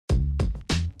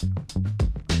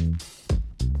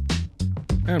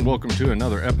And welcome to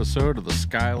another episode of the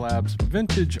Skylab's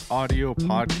Vintage Audio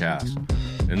Podcast.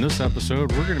 In this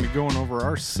episode, we're going to be going over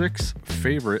our 6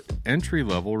 favorite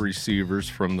entry-level receivers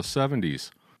from the 70s.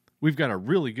 We've got a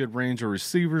really good range of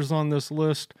receivers on this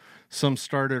list. Some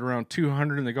start at around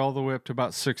 200 and they go all the way up to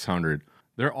about 600.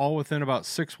 They're all within about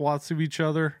 6 watts of each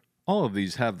other. All of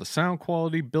these have the sound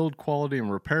quality, build quality, and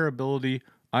repairability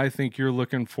I think you're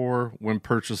looking for when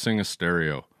purchasing a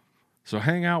stereo. So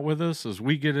hang out with us as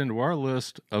we get into our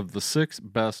list of the 6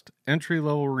 best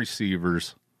entry-level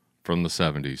receivers from the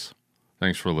 70s.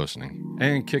 Thanks for listening.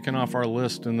 And kicking off our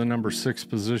list in the number 6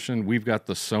 position, we've got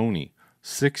the Sony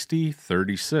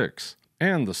 6036.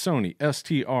 And the Sony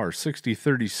STR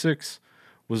 6036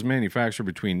 was manufactured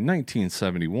between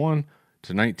 1971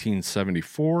 to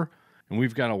 1974. And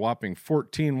we've got a whopping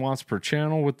 14 watts per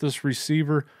channel with this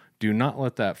receiver. Do not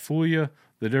let that fool you.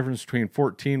 The difference between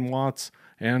 14 watts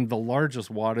and the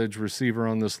largest wattage receiver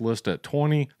on this list at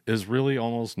 20 is really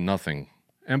almost nothing.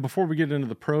 And before we get into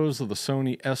the pros of the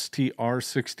Sony STR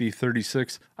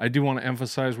 6036, I do want to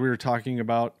emphasize we are talking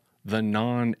about the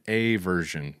non-A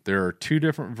version. There are 2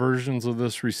 different versions of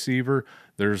this receiver.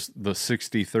 There's the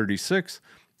 6036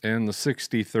 and the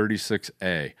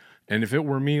 6036A. And if it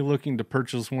were me looking to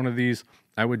purchase one of these,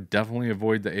 I would definitely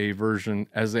avoid the A version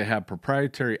as they have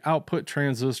proprietary output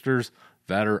transistors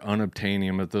that are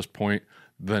unobtainium at this point.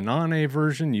 The non-A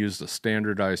version used a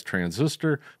standardized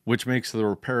transistor, which makes the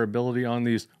repairability on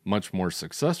these much more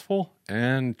successful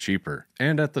and cheaper.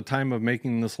 And at the time of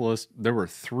making this list, there were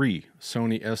 3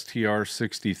 Sony STR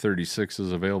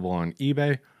 6036s available on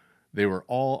eBay. They were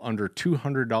all under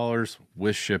 $200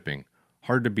 with shipping.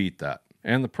 Hard to beat that.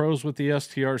 And the pros with the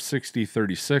STR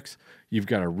 6036, you've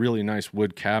got a really nice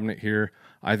wood cabinet here.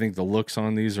 I think the looks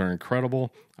on these are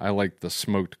incredible. I like the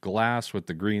smoked glass with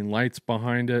the green lights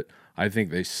behind it. I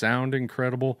think they sound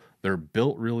incredible. They're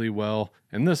built really well.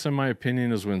 And this, in my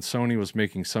opinion, is when Sony was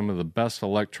making some of the best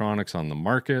electronics on the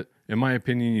market. In my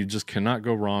opinion, you just cannot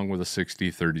go wrong with a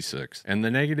 6036. And the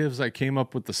negatives I came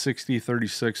up with the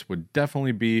 6036 would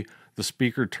definitely be the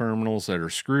speaker terminals that are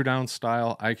screw down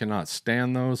style. I cannot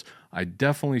stand those. I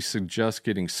definitely suggest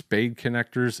getting spade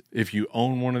connectors if you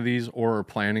own one of these or are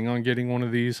planning on getting one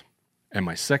of these. And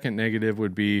my second negative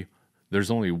would be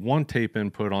there's only 1 tape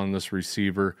input on this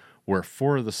receiver, where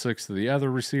 4 of the 6 of the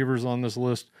other receivers on this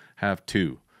list have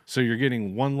 2. So you're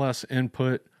getting 1 less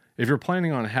input. If you're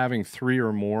planning on having 3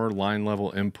 or more line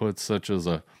level inputs, such as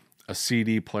a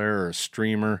CD player or a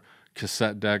streamer,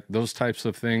 cassette deck, those types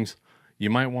of things, you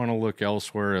might want to look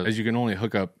elsewhere as you can only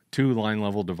hook up 2 line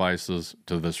level devices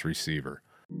to this receiver.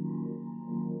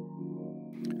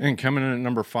 And coming in at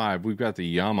number 5, we've got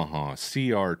the Yamaha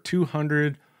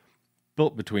CR200,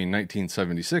 built between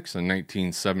 1976 and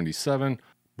 1977,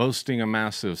 boasting a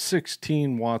massive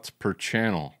 16 watts per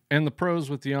channel. And the pros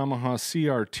with the Yamaha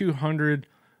CR200,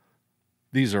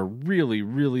 these are really,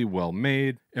 really well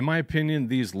made. In my opinion,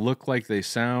 these look like they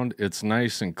sound. It's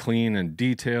nice and clean and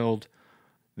detailed.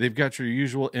 They've got your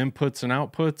usual inputs and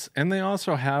outputs, and they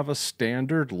also have a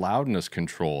standard loudness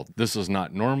control. This is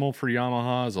not normal for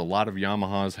Yamahas. A lot of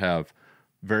Yamahas have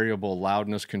variable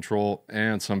loudness control,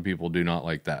 and some people do not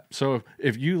like that. So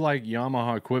if you like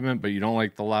Yamaha equipment, but you don't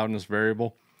like the loudness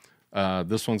variable,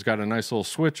 this one's got a nice little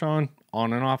switch on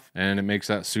and off, and it makes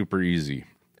that super easy.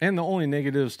 And the only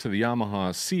negatives to the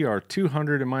Yamaha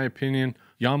CR200, in my opinion,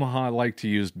 Yamaha like to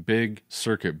use big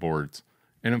circuit boards.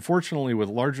 And unfortunately, with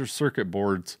larger circuit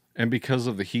boards, and because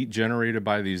of the heat generated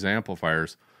by these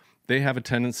amplifiers, they have a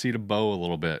tendency to bow a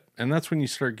little bit. And that's when you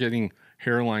start getting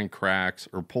hairline cracks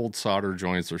or pulled solder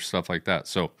joints or stuff like that.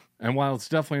 So, and while it's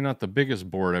definitely not the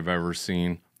biggest board I've ever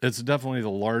seen, it's definitely the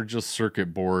largest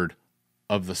circuit board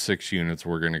of the 6 units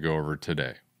we're going to go over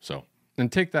today. So,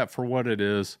 and take that for what it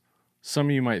is. Some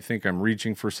of you might think I'm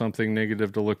reaching for something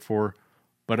negative to look for,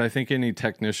 but I think any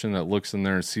technician that looks in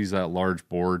there and sees that large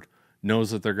board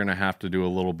knows that they're going to have to do a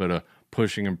little bit of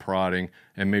pushing and prodding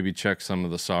and maybe check some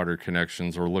of the solder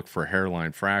connections or look for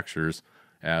hairline fractures,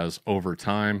 as over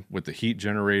time with the heat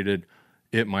generated,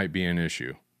 it might be an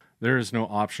issue. There is no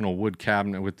optional wood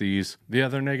cabinet with these. The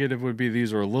other negative would be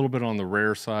these are a little bit on the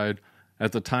rare side.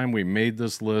 At the time we made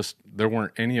this list, there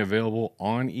weren't any available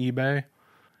on eBay.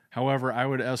 However, I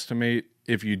would estimate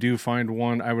if you do find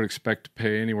one, I would expect to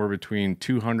pay anywhere between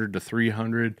 $200 to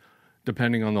 $300,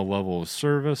 depending on the level of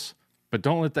service. But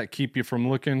don't let that keep you from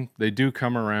looking. They do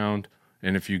come around,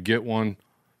 and if you get one,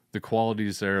 the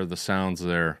quality's there, the sound's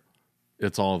there.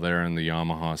 It's all there in the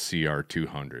Yamaha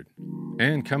CR200.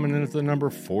 And coming in at the number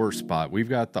 4 spot, we've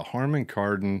got the Harman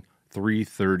Kardon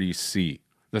 330C.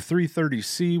 The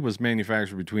 330C was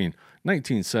manufactured between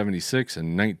 1976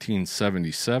 and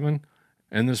 1977,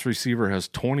 and this receiver has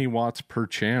 20 watts per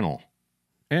channel.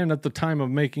 And at the time of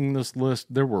making this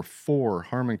list, there were 4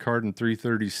 Harman Kardon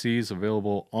 330Cs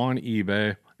available on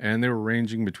eBay, and they were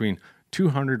ranging between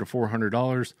 $200 to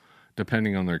 $400,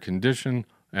 depending on their condition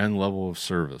and level of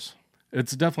service.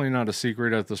 It's definitely not a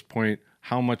secret at this point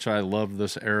how much I love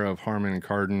this era of Harman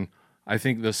Kardon. I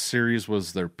think this series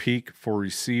was their peak for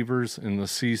receivers in the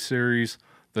C series.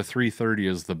 The 330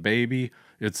 is the baby.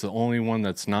 It's the only one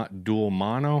that's not dual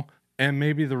mono, and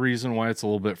maybe the reason why it's a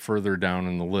little bit further down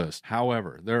in the list.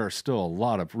 However, there are still a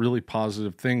lot of really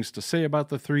positive things to say about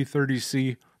the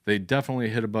 330C. They definitely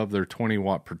hit above their 20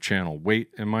 watt per channel weight,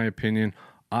 in my opinion.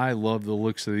 I love the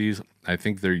looks of these. I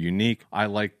think they're unique. I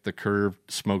like the curved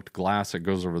smoked glass that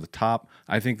goes over the top.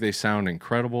 I think they sound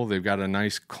incredible. They've got a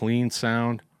nice clean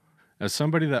sound. As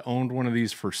somebody that owned one of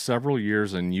these for several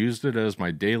years and used it as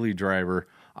my daily driver,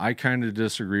 I kind of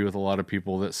disagree with a lot of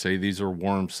people that say these are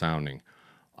warm sounding.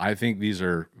 I think these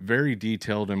are very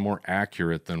detailed and more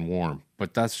accurate than warm,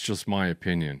 but that's just my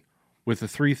opinion. With the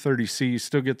 330C, you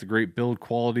still get the great build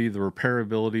quality, the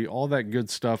repairability, all that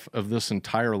good stuff of this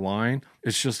entire line.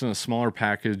 It's just in a smaller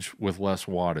package with less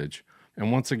wattage.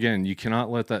 And once again, you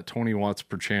cannot let that 20 watts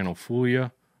per channel fool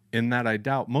you. In that I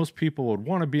doubt most people would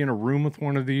want to be in a room with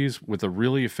one of these with a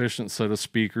really efficient set of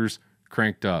speakers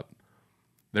cranked up.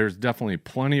 There's definitely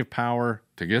plenty of power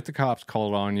to get the cops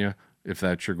called on you if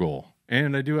that's your goal.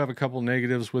 And I do have a couple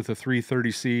negatives with the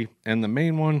 330C, and the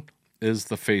main one is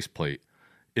the faceplate.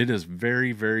 It is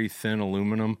very, very thin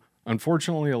aluminum.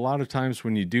 Unfortunately, a lot of times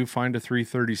when you do find a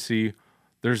 330C,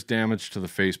 there's damage to the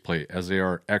faceplate as they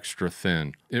are extra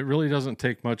thin. It really doesn't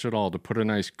take much at all to put a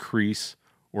nice crease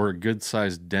or a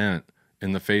good-sized dent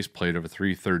in the faceplate of a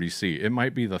 330C. It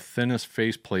might be the thinnest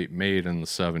faceplate made in the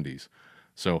 70s.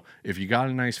 So if you got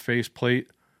a nice faceplate,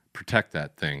 protect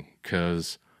that thing,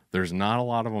 because there's not a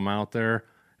lot of them out there.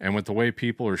 And with the way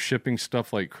people are shipping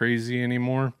stuff like crazy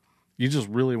anymore, you just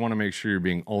really want to make sure you're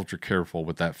being ultra careful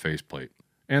with that faceplate.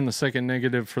 And the second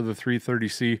negative for the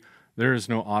 330C, there is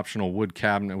no optional wood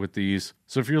cabinet with these.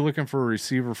 So if you're looking for a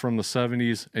receiver from the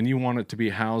 70s and you want it to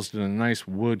be housed in a nice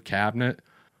wood cabinet,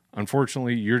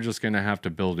 unfortunately, you're just going to have to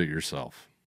build it yourself.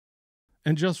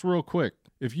 And just real quick,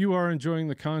 if you are enjoying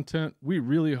the content, we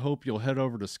really hope you'll head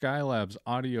over to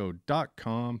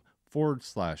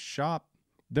skylabsaudio.com/shop.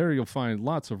 There you'll find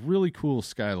lots of really cool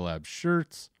Skylab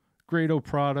shirts, Grado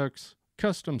products,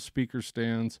 custom speaker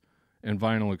stands, and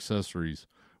vinyl accessories.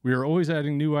 We are always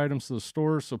adding new items to the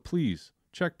store, so please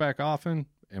check back often,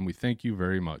 and we thank you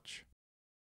very much.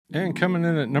 And coming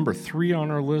in at number 3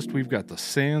 on our list, we've got the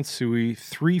Sansui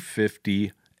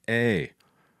 350A.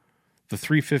 The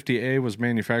 350A was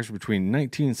manufactured between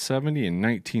 1970 and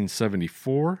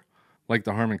 1974. Like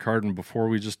the Harman Kardon before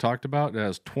we just talked about, it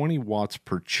has 20 watts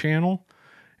per channel.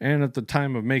 And at the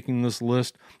time of making this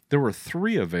list, there were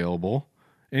 3 available,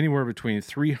 anywhere between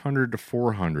 $300 to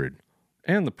 $400.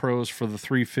 And the pros for the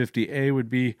 350A would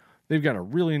be they've got a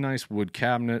really nice wood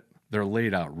cabinet. They're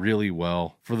laid out really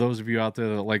well. For those of you out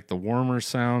there that like the warmer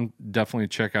sound, definitely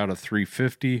check out a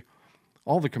 350.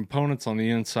 All the components on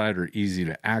the inside are easy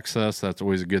to access. That's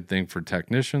always a good thing for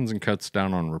technicians and cuts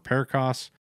down on repair costs.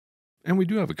 And we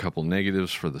do have a couple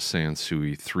negatives for the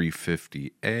Sansui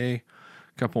 350A, a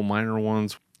couple minor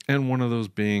ones, and one of those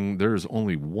being there's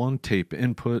only one tape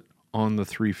input on the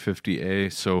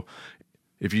 350A. So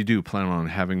if you do plan on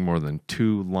having more than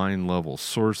 2 line level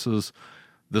sources,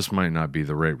 this might not be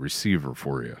the right receiver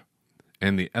for you.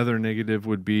 And the other negative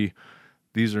would be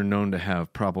these are known to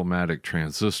have problematic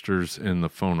transistors in the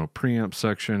phono preamp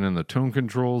section and the tone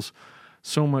controls,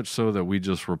 so much so that we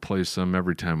just replace them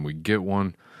every time we get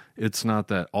one. It's not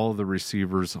that all the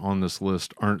receivers on this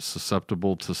list aren't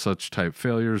susceptible to such type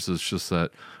failures. It's just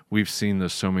that we've seen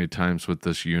this so many times with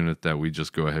this unit that we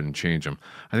just go ahead and change them.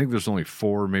 I think there's only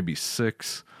 4, maybe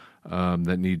 6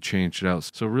 that need changed out.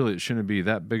 So really it shouldn't be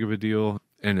that big of a deal.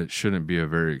 And it shouldn't be a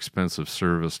very expensive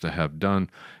service to have done.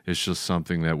 It's just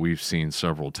something that we've seen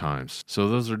several times. So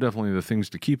those are definitely the things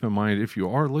to keep in mind if you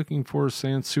are looking for a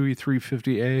Sansui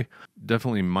 350A.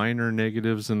 Definitely minor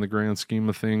negatives in the grand scheme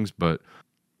of things, but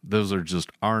those are just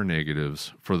our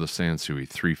negatives for the Sansui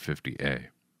 350A.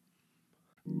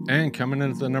 And coming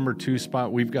in at the number 2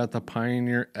 spot, we've got the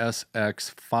Pioneer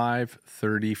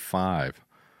SX535.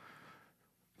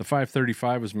 The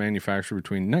 535 was manufactured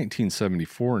between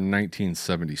 1974 and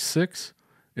 1976.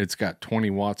 It's got 20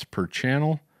 watts per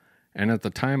channel. And at the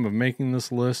time of making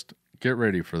this list, get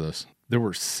ready for this. There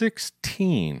were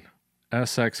 16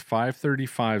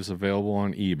 SX535s available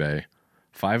on eBay.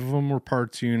 5 of them were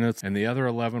parts units, and the other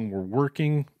 11 were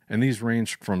working, and these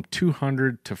ranged from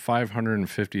 $200 to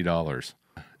 $550.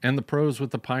 And the pros with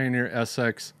the Pioneer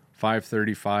SX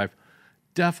 535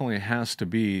 definitely has to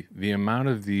be the amount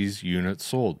of these units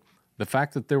sold. The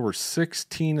fact that there were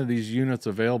 16 of these units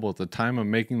available at the time of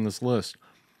making this list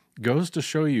goes to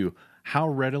show you how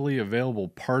readily available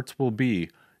parts will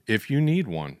be if you need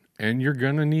one, and you're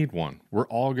going to need one. We're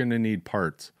all going to need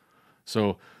parts.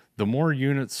 So the more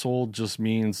units sold just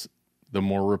means the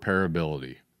more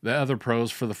repairability. The other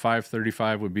pros for the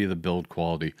 535 would be the build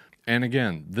quality. And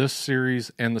again, this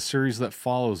series and the series that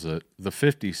follows it, the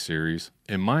 50 series,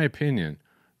 in my opinion,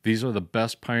 these are the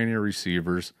best Pioneer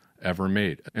receivers ever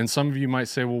made. And some of you might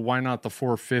say, well, why not the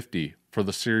 450 for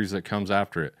the series that comes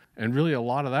after it? And really, a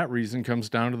lot of that reason comes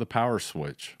down to the power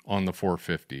switch on the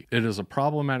 450. It is a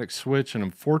problematic switch, and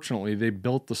unfortunately, they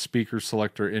built the speaker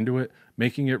selector into it,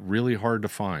 making it really hard to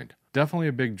find. Definitely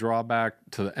a big drawback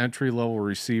to the entry-level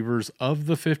receivers of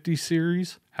the 50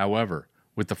 series. However,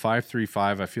 with the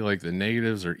 535, I feel like the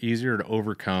negatives are easier to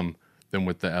overcome than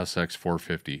with the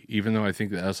SX450, even though I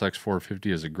think the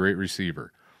SX450 is a great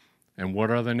receiver. And what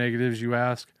are the negatives, you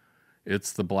ask?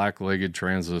 It's the black-legged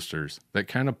transistors that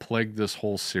kind of plague this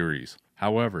whole series.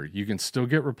 However, you can still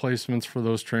get replacements for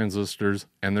those transistors,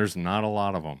 and there's not a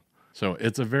lot of them. So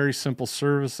it's a very simple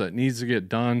service that needs to get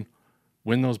done.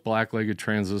 When those black-legged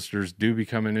transistors do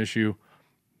become an issue,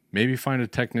 maybe find a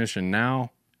technician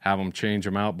now, have them change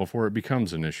them out before it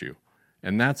becomes an issue.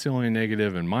 And that's the only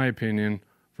negative, in my opinion,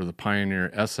 for the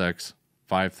Pioneer SX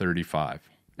 535.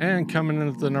 And coming in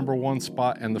at the number one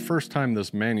spot, and the first time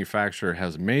this manufacturer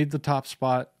has made the top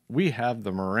spot, we have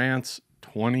the Marantz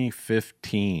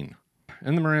 2015.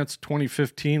 And the Marantz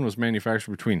 2015 was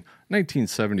manufactured between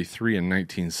 1973 and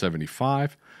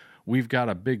 1975. We've got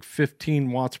a big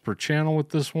 15 watts per channel with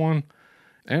this one.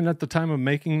 And at the time of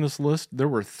making this list, there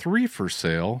were 3 for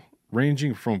sale,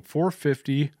 ranging from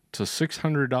 $450 to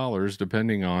 $600,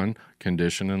 depending on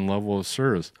condition and level of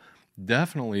service.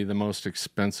 Definitely the most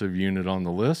expensive unit on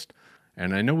the list.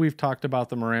 And I know we've talked about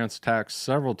the Marantz tax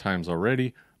several times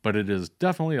already, but it is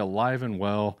definitely alive and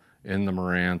well in the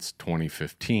Marantz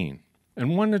 2015.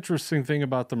 And one interesting thing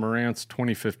about the Marantz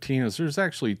 2015 is there's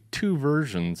actually 2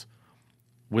 versions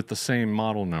with the same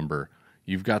model number.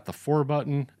 You've got the 4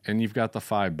 button and you've got the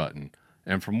 5 button.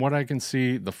 And from what I can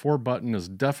see, the 4 button is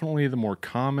definitely the more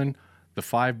common, the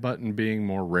 5 button being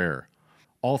more rare.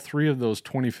 All 3 of those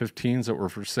 2015s that were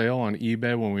for sale on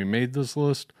eBay when we made this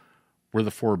list were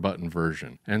the 4 button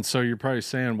version. And so you're probably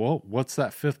saying, well, what's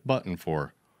that 5th button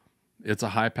for? It's a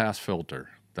high pass filter.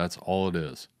 That's all it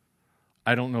is.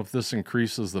 I don't know if this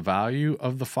increases the value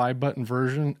of the 5 button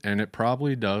version, and it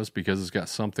probably does because it's got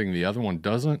something the other one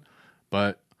doesn't.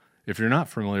 But if you're not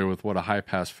familiar with what a high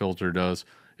pass filter does,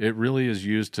 it really is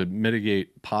used to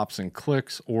mitigate pops and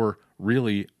clicks, or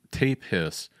really tape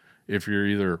hiss if you're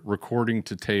either recording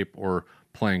to tape or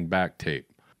playing back tape.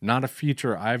 Not a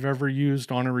feature I've ever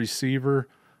used on a receiver,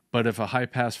 but if a high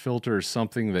pass filter is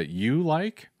something that you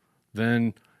like,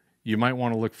 then you might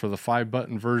want to look for the 5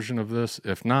 button version of this.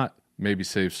 If not, maybe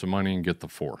save some money and get the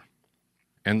 4.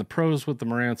 And the pros with the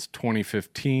Marantz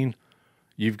 2015,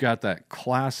 you've got that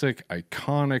classic,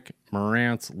 iconic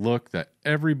Marantz look that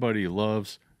everybody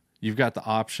loves. You've got the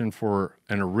option for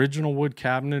an original wood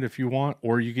cabinet if you want,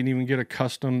 or you can even get a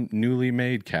custom, newly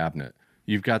made cabinet.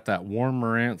 You've got that warm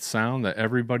Marantz sound that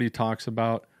everybody talks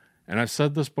about. And I've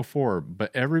said this before,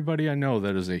 but everybody I know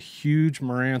that is a huge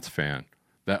Marantz fan,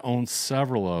 that owns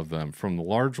several of them, from the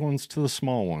large ones to the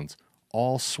small ones,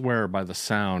 all swear by the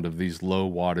sound of these low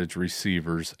wattage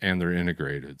receivers and their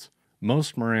integrateds.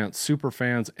 Most Marantz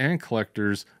superfans and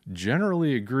collectors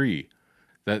generally agree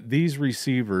that these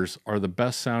receivers are the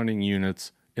best sounding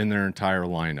units in their entire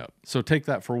lineup. So take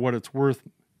that for what it's worth.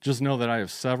 Just know that I have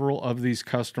several of these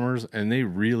customers and they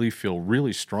really feel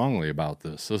really strongly about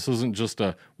this. This isn't just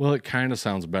well, it kind of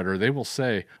sounds better. They will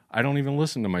say, I don't even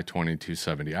listen to my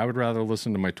 2270. I would rather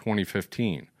listen to my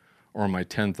 2015 or my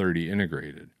 1030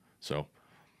 integrated. So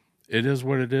it is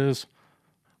what it is.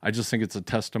 I just think it's a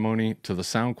testimony to the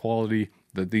sound quality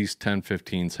that these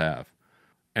 1015s have.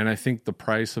 And I think the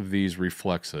price of these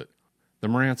reflects it. The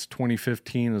Marantz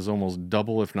 2015 is almost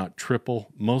double, if not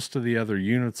triple, most of the other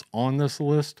units on this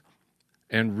list.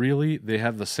 And really, they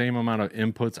have the same amount of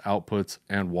inputs, outputs,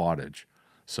 and wattage.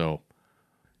 So,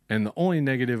 and the only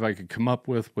negative I could come up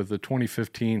with the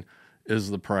 2015 is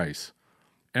the price.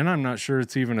 And I'm not sure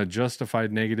it's even a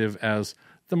justified negative, as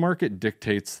the market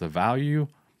dictates the value.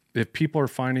 If people are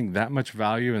finding that much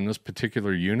value in this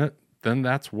particular unit, then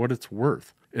that's what it's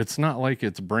worth. It's not like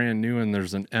it's brand new and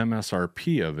there's an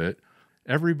MSRP of it.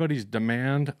 Everybody's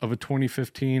demand of a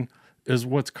 2015 is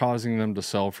what's causing them to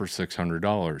sell for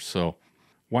 $600. So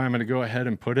why I'm going to go ahead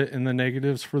and put it in the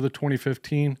negatives for the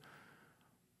 2015,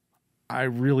 I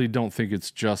really don't think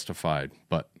it's justified,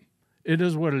 but it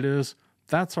is what it is.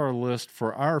 That's our list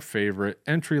for our favorite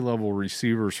entry-level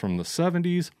receivers from the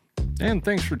 70s. And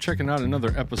thanks for checking out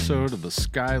another episode of the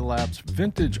Skylabs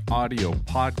Vintage Audio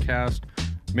Podcast.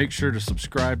 Make sure to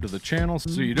subscribe to the channel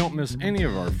so you don't miss any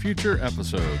of our future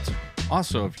episodes.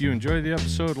 Also, if you enjoy the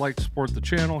episode, like to support the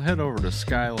channel, head over to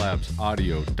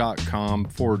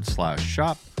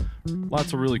skylabsaudio.com/shop.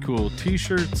 Lots of really cool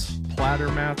t-shirts, platter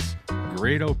mats,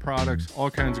 Grado products, all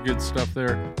kinds of good stuff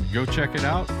there. Go check it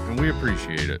out, and we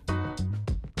appreciate it.